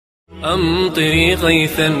أمطري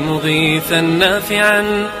غيثا مغيثا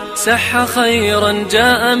نافعا سح خيرا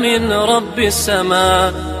جاء من رب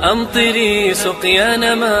السماء. أمطري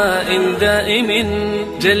سقيان ماء دائم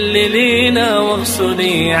جللينا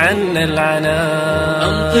واغسلي عنا العنا.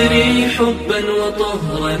 أمطري حبا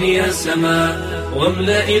وطهرا يا سماء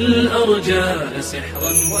واملئ الأرجاء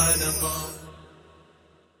سحرا ونقا.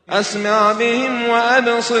 أسمع بهم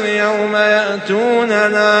وأبصر يوم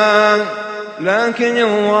يأتوننا لكن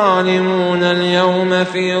الظالمون اليوم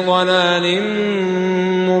في ضلال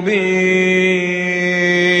مبين.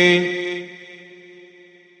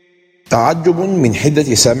 تعجب من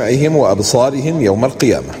حدة سمعهم وأبصارهم يوم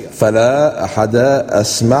القيامة، فلا أحد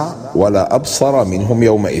أسمع ولا أبصر منهم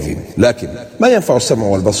يومئذ، لكن ما ينفع السمع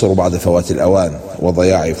والبصر بعد فوات الأوان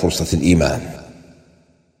وضياع فرصة الإيمان.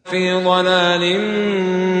 في ضلال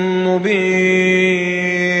مبين.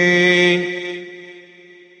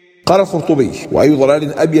 قال القرطبي: وأي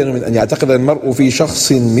ضلال أبين من أن يعتقد المرء في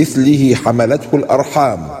شخص مثله حملته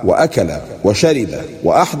الأرحام وأكل وشرب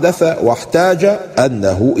وأحدث واحتاج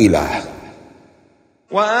أنه إله.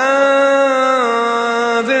 وأنذرهم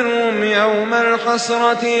يوم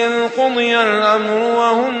الحسرة إذ قضي الأمر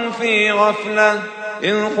وهم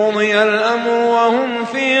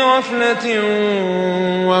في غفلة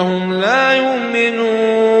وهم لا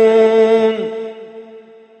يؤمنون.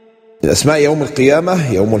 من أسماء يوم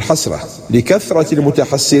القيامة يوم الحسرة، لكثرة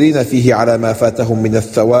المتحسرين فيه على ما فاتهم من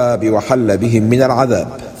الثواب وحل بهم من العذاب،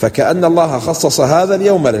 فكأن الله خصص هذا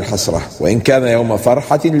اليوم للحسرة، وإن كان يوم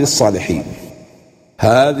فرحة للصالحين.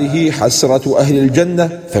 هذه حسرة أهل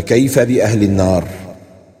الجنة، فكيف بأهل النار؟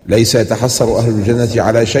 ليس يتحسر أهل الجنة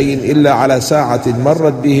على شيء إلا على ساعة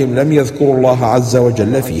مرت بهم لم يذكروا الله عز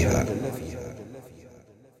وجل فيها.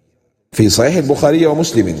 في صحيح البخاري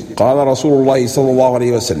ومسلم قال رسول الله صلى الله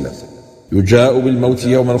عليه وسلم: يجاء بالموت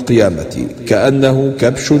يوم القيامة كأنه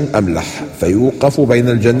كبش أملح، فيوقف بين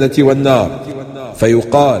الجنة والنار،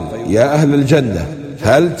 فيقال: يا أهل الجنة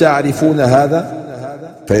هل تعرفون هذا؟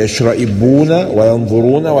 فيشرئبون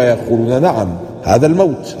وينظرون ويقولون: نعم، هذا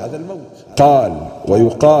الموت. قال: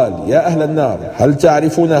 ويقال: يا أهل النار هل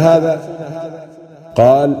تعرفون هذا؟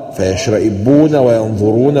 قال: فيشرئبون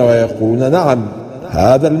وينظرون ويقولون: نعم،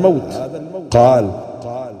 هذا الموت. قال: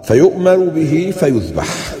 فيؤمر به فيذبح.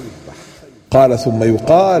 قال: ثم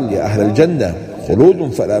يقال: يا أهل الجنة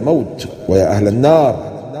خلود فلا موت، ويا أهل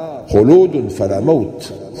النار خلود فلا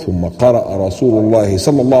موت. ثم قرأ رسول الله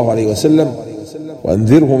صلى الله عليه وسلم: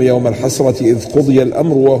 وأنذرهم يوم الحسرة إذ قضي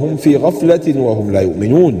الأمر وهم في غفلة وهم لا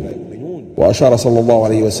يؤمنون. وأشار صلى الله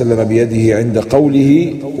عليه وسلم بيده عند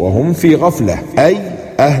قوله وهم في غفلة، أي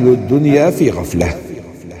أهل الدنيا في غفلة.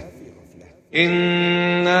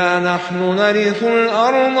 إنا نحن نرث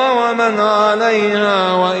الأرض ومن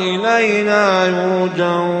عليها وإلينا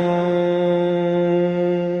يرجعون.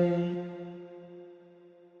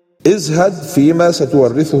 ازهد فيما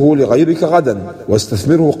ستورثه لغيرك غدا،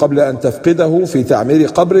 واستثمره قبل أن تفقده في تعمير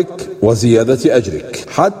قبرك وزيادة أجرك،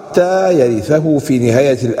 حتى يرثه في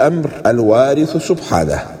نهاية الأمر الوارث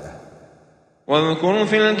سبحانه. واذكر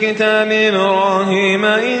في الكتاب إبراهيم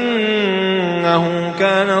إنه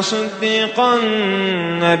كان صديقا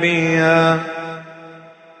نبيا.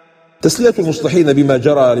 تسلية المصلحين بما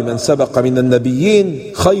جرى لمن سبق من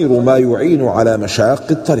النبيين خير ما يعين على مشاق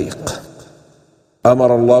الطريق.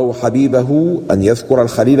 أمر الله حبيبه أن يذكر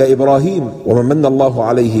الخليل إبراهيم ومن من الله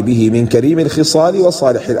عليه به من كريم الخصال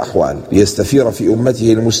وصالح الأحوال، ليستثير في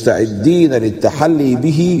أمته المستعدين للتحلي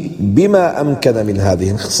به بما أمكن من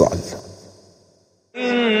هذه الخصال.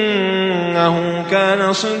 إنه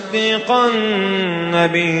كان صديقا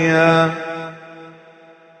نبيا.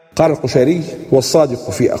 قال القشيري: هو الصادق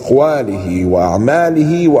في أقواله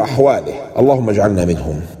وأعماله وأحواله، اللهم اجعلنا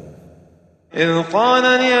منهم. إذ قال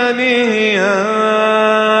لأبيه: يا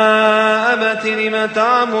أبت لم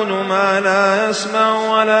تعبد ما لا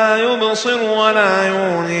يسمع ولا يبصر ولا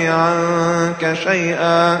يغني عنك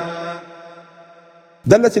شيئا.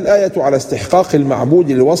 دلت الآية على استحقاق المعبود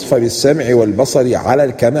الوصف بالسمع والبصر على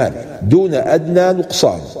الكمال دون أدنى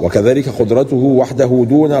نقصان، وكذلك قدرته وحده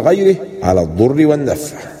دون غيره على الضر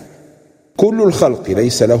والنفع. كل الخلق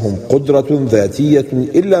ليس لهم قدرة ذاتية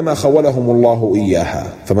إلا ما خولهم الله إياها،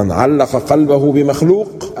 فمن علق قلبه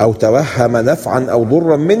بمخلوق أو توهم نفعا أو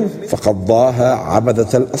ضرا منه فقد ضاها عبدة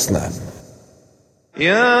الأصنام.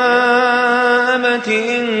 يا أبت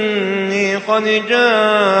إني قد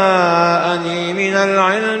جاءني من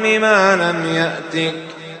العلم ما لم يأتك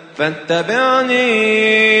فاتبعني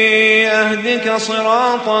أهدك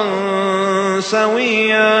صراطا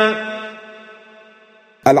سويا.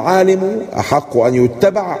 العالم أحق أن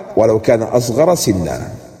يتبع ولو كان أصغر سنا.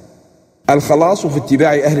 الخلاص في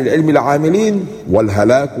اتباع أهل العلم العاملين،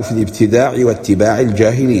 والهلاك في الابتداع واتباع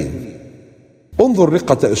الجاهلين. انظر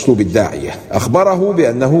رقة أسلوب الداعية، أخبره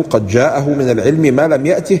بأنه قد جاءه من العلم ما لم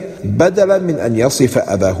يأته بدلا من أن يصف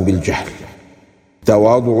أباه بالجهل.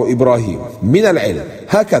 تواضع إبراهيم من العلم،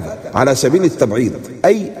 هكذا على سبيل التبعيض،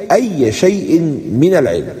 أي شيء من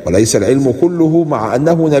العلم، وليس العلم كله، مع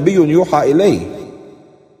أنه نبي يوحى إليه.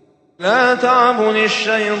 لا تعبد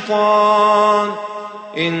الشيطان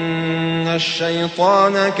إن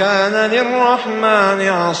الشيطان كان للرحمن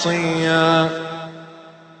عصيا.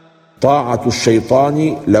 طاعة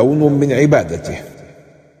الشيطان لون من عبادته.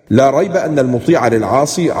 لا ريب أن المطيع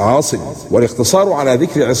للعاصي عاص، والاقتصار على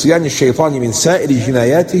ذكر عصيان الشيطان من سائر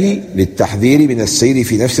جناياته للتحذير من السير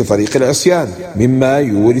في نفس طريق العصيان، مما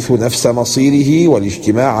يورث نفس مصيره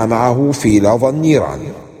والاجتماع معه في لظى النيران.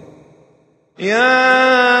 يا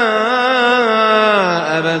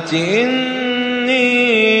أبت إني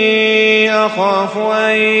أخاف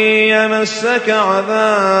أن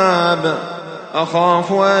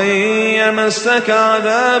يمسك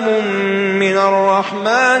عذاب من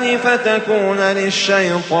الرحمن فتكون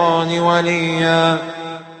للشيطان وليا.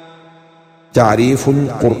 تعريف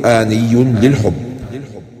قرآني للحب.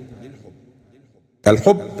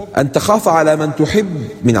 الحب أن تخاف على من تحب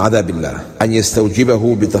من عذاب الله، أن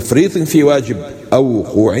يستوجبه بتفريط في واجب أو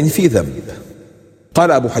وقوع في ذنب.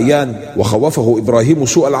 قال أبو حيان: وخوفه إبراهيم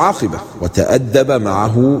سوء العاقبة، وتأدب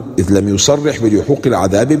معه إذ لم يصرح بلحوق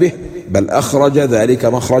العذاب به، بل أخرج ذلك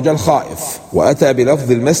مخرج الخائف، وأتى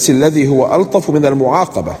بلفظ المس الذي هو ألطف من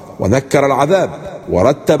المعاقبة، ونكر العذاب،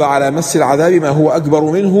 ورتب على مس العذاب ما هو أكبر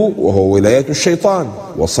منه وهو ولاية الشيطان،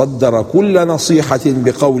 وصدر كل نصيحة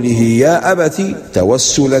بقوله يا أبت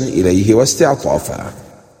توسلا إليه واستعطافا.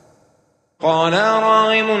 قال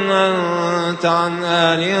أراغب أنت عن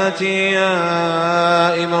آلهتي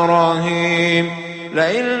يا إبراهيم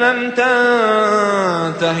لئن لم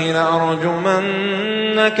تنته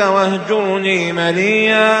لأرجمنك واهجرني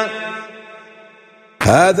مليا.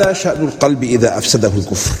 هذا شأن القلب إذا أفسده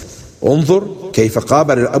الكفر. انظر كيف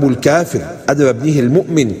قابل الأب الكافر أدب ابنه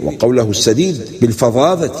المؤمن وقوله السديد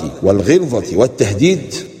بالفظاظة والغلظة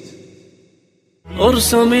والتهديد.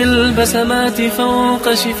 ارسم البسمات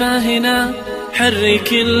فوق شفاهنا،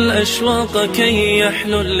 حرك الأشواق كي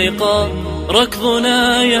يحلو اللقاء،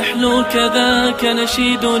 ركضنا يحلو كذاك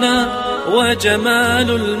نشيدنا،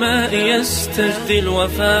 وجمال الماء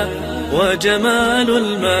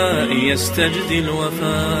يستجدي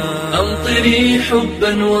الوفاء، أمطري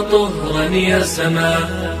حبا وطهرا يا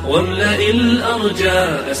سماء، واملئ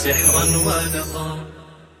الأرجاء سحرا ونقا.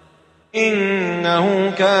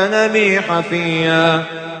 إنه كان بي حفيا.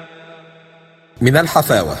 من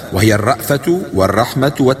الحفاوة، وهي الرأفة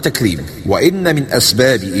والرحمة والتكريم. وإن من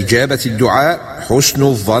أسباب إجابة الدعاء حسن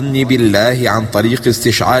الظن بالله عن طريق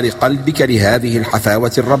استشعار قلبك لهذه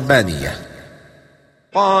الحفاوة الربانية.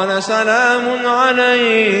 قال سلام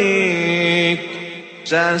عليك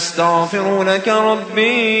سأستغفر لك ربي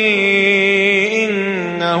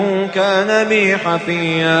إنه كان بي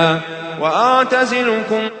حفيا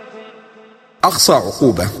وأعتزلكم. أقصى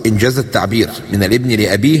عقوبة إنجاز التعبير من الابن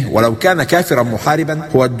لأبيه ولو كان كافرا محاربا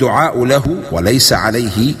هو الدعاء له وليس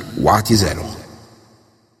عليه واعتزاله.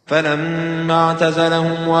 فلما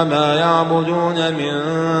اعتزلهم وما يعبدون من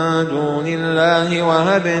دون الله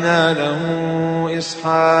وهبنا له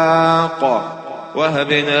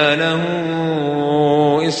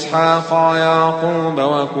إسحاق ويعقوب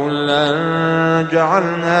وكلا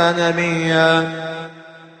جعلنا نبيا.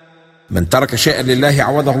 من ترك شيئا لله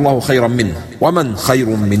عوضه الله خيرا منه، ومن خير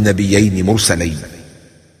من نبيين مرسلين.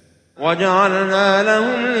 وجعلنا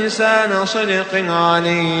لهم لسان صدق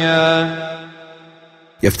عليا.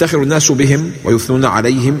 يفتخر الناس بهم ويثنون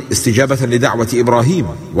عليهم استجابة لدعوة إبراهيم: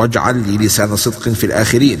 واجعل لي لسان صدق في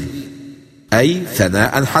الآخرين، أي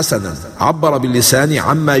ثناء حسنا. عبر باللسان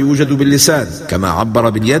عما يوجد باللسان، كما عبر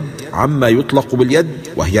باليد عما يطلق باليد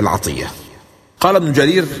وهي العطية. قال ابن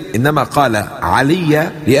جرير: إنما قال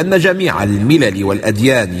علي لأن جميع الملل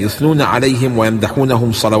والأديان يثنون عليهم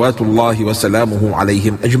ويمدحونهم صلوات الله وسلامه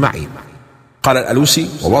عليهم أجمعين. قال الألوسي: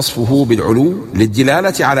 ووصفه بالعلو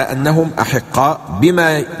للدلالة على أنهم أحقاء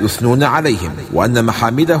بما يثنون عليهم، وأن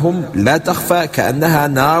محامدهم لا تخفى كأنها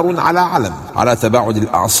نار على علم، على تباعد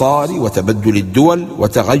الأعصار وتبدل الدول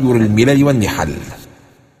وتغير الملل والنحل.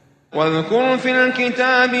 واذكر في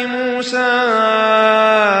الكتاب موسى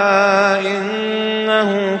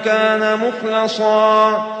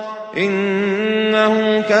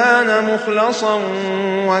إنه كان مخلصا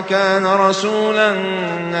وكان رسولا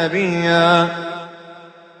نبيا.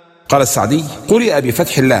 قال السعدي: قرئ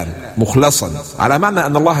بفتح اللام مخلصا على معنى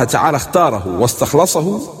أن الله تعالى اختاره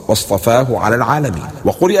واستخلصه واصطفاه على العالمين،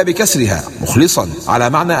 وقرئ بكسرها مخلصا على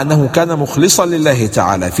معنى أنه كان مخلصا لله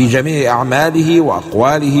تعالى في جميع أعماله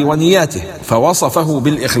وأقواله ونياته، فوصفه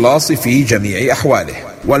بالإخلاص في جميع أحواله،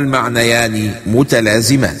 والمعنيان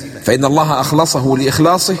متلازمان، فإن الله أخلصه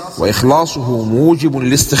لإخلاصه، وإخلاصه موجب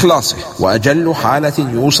لاستخلاصه، وأجل حالة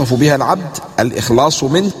يوصف بها العبد الإخلاص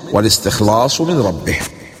منه والاستخلاص من ربه.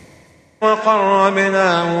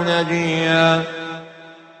 وقربناه نجيا.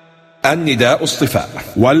 النداء اصطفاء،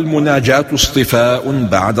 والمناجاة اصطفاء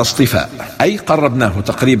بعد اصطفاء، أي قربناه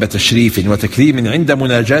تقريب تشريف وتكريم عند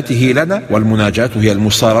مناجاته لنا، والمناجاة هي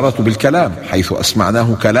المصاررة بالكلام حيث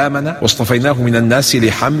أسمعناه كلامنا واصطفيناه من الناس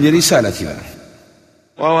لحمل رسالتنا.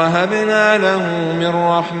 ووهبنا له من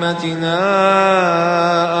رحمتنا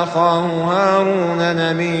أخاه هارون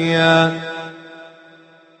نبيا.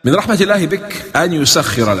 من رحمة الله بك أن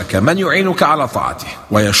يسخر لك من يعينك على طاعته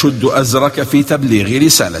ويشد أزرك في تبليغ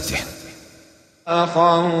رسالته.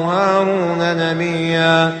 أخاه هارون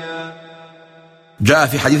نبيا. جاء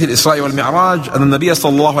في حديث الإسراء والمعراج أن النبي صلى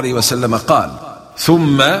الله عليه وسلم قال: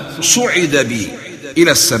 ثم صعد بي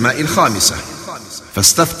إلى السماء الخامسة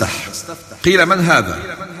فاستفتح، قيل: من هذا؟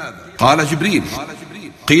 قال: جبريل.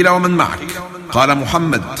 قيل: ومن معك؟ قال: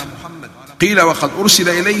 محمد. قيل: وقد أرسل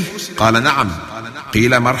إليه؟ قال: نعم.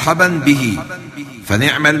 قيل: مرحبا به،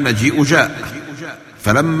 فنعم المجيء جاء.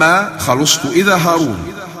 فلما خلصت إذا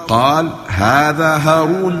هارون، قال: هذا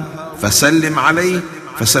هارون فسلم عليه،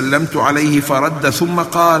 فسلمت عليه فرد، ثم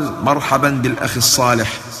قال: مرحبا بالأخ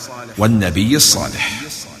الصالح والنبي الصالح.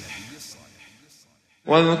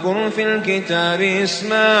 واذكر في الكتاب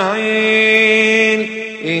إسماعيل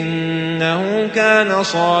إنه كان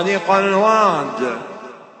صادق الوعد.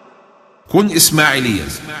 كن إسماعيليا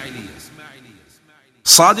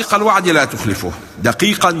صادق الوعد لا تخلفه،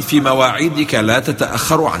 دقيقا في مواعيدك لا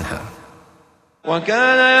تتأخر عنها.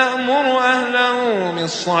 وكان يأمر أهله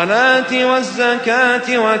بالصلاة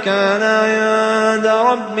والزكاة وكان عند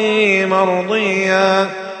ربه مرضيا.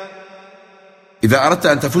 إذا أردت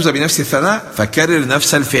أن تفوز بنفس الثناء فكرر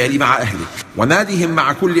نفس الفعل مع أهلك، ونادهم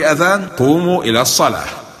مع كل أذان: قوموا إلى الصلاة.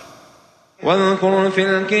 واذكر في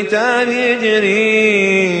الكتاب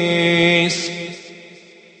إدريس.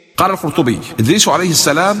 قال القرطبي: إدريس عليه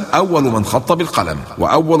السلام أول من خط بالقلم،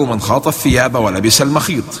 وأول من خاط الثياب ولبس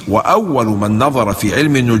المخيط، وأول من نظر في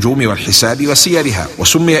علم النجوم والحساب وسيرها،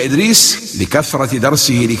 وسمي إدريس لكثرة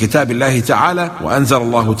درسه لكتاب الله تعالى، وأنزل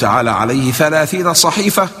الله تعالى عليه 30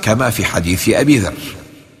 صحيفة كما في حديث أبي ذر.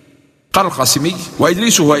 قال القاسمي: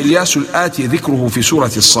 وإدريس هو إلياس الآتي ذكره في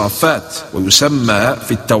سورة الصافات، ويسمى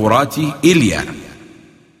في التوراة إليا.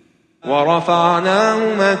 ورفعناه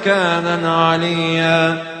مكانا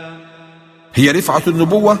عليا. هي رفعة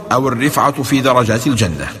النبوة أو الرفعة في درجات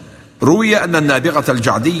الجنة. روي أن النابغة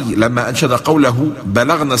الجعدي لما أنشد قوله: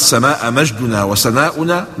 بلغنا السماء مجدنا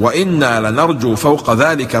وسناؤنا وإنا لنرجو فوق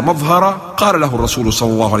ذلك مظهرا، قال له الرسول صلى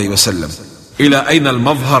الله عليه وسلم: إلى أين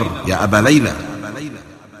المظهر يا أبا ليلى؟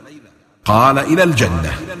 قال: إلى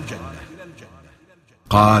الجنة.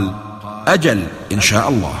 قال: أجل إن شاء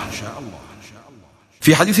الله.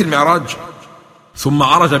 في حديث المعراج: ثم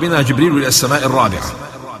عرج بنا جبريل إلى السماء الرابعة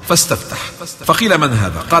فاستفتح، فقيل: من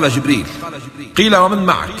هذا؟ قال: جبريل. قيل: ومن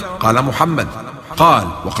معك؟ قال: محمد. قال: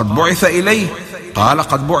 وقد بعث إليه؟ قال: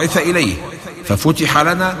 قد بعث إليه. ففتح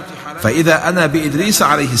لنا فإذا أنا بإدريس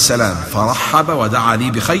عليه السلام، فرحب ودعا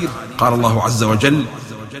لي بخير. قال الله عز وجل: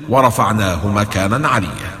 ورفعناه مكانا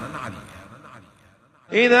عليا.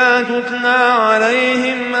 إذا تتلى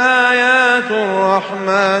عليهم آيات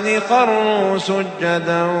الرحمن خروا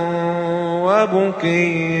سجدا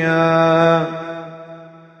وبكيا.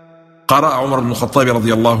 قرأ عمر بن الخطاب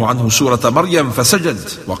رضي الله عنه سورة مريم فسجد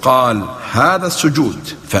وقال: هذا السجود،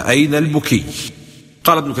 فأين البكي؟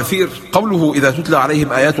 قال ابن كثير: قوله إذا تتلى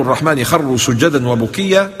عليهم آيات الرحمن خروا سجدا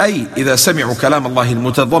وبكيا، أي إذا سمعوا كلام الله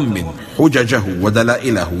المتضمن حججه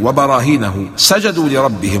ودلائله وبراهينه سجدوا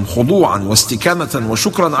لربهم خضوعا واستكانة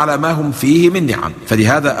وشكرا على ما هم فيه من نعم.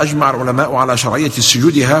 فلهذا أجمع العلماء على شرعية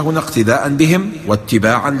السجود هاهنا اقتداء بهم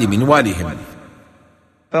واتباعا لمنوالهم.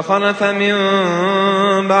 فخلف من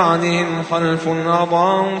بعدهم خلف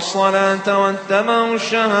أضاعوا الصلاة واتبعوا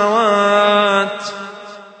الشهوات.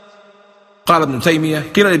 قال ابن تيمية: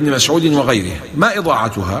 قيل لابن مسعود وغيره: ما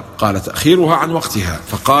إضاعتها؟ قال: تأخيرها عن وقتها.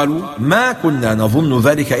 فقالوا: ما كنا نظن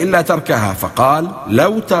ذلك إلا تركها. فقال: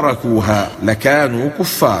 لو تركوها لكانوا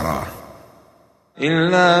كفارا.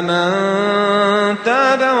 إلا من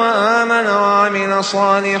تاب وآمن وعمل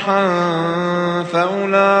صالحا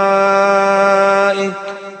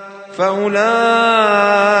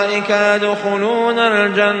فأولئك يدخلون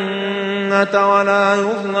الجنة ولا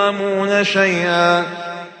يظلمون شيئا.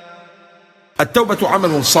 التوبة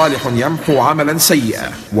عمل صالح يمحو عملا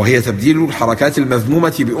سيئا، وهي تبديل الحركات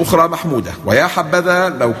المذمومة بأخرى محمودة، ويا حبذا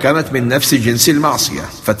لو كانت من نفس جنس المعصية.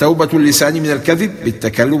 فتوبة اللسان من الكذب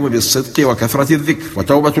بالتكلم بالصدق وكثرة الذكر،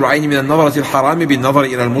 وتوبة العين من النظرة الحرام بالنظر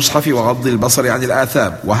إلى المصحف وغض البصر عن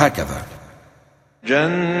الآثام، وهكذا.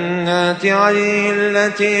 جنات عدن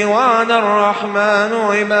التي وعد الرحمن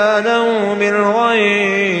عباده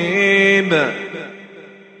بالغيب.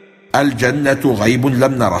 الجنة غيب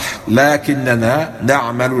لم نره، لكننا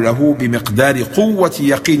نعمل له بمقدار قوة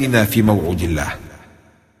يقيننا في موعود الله.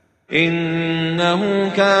 إنه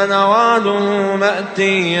كان وعده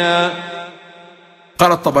مأتيا.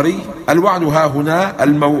 قال الطبري: الوعد ها هنا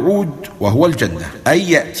الموعود وهو الجنة،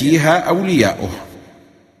 أي يأتيها أولياؤه.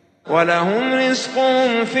 ولهم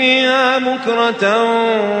رزقهم فيها بكرة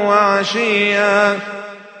وعشيا.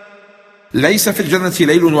 ليس في الجنة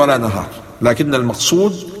ليل ولا نهار، لكن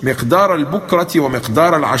المقصود مقدار البكرة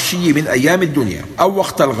ومقدار العشي من أيام الدنيا، أو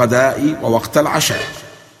وقت الغداء ووقت العشاء.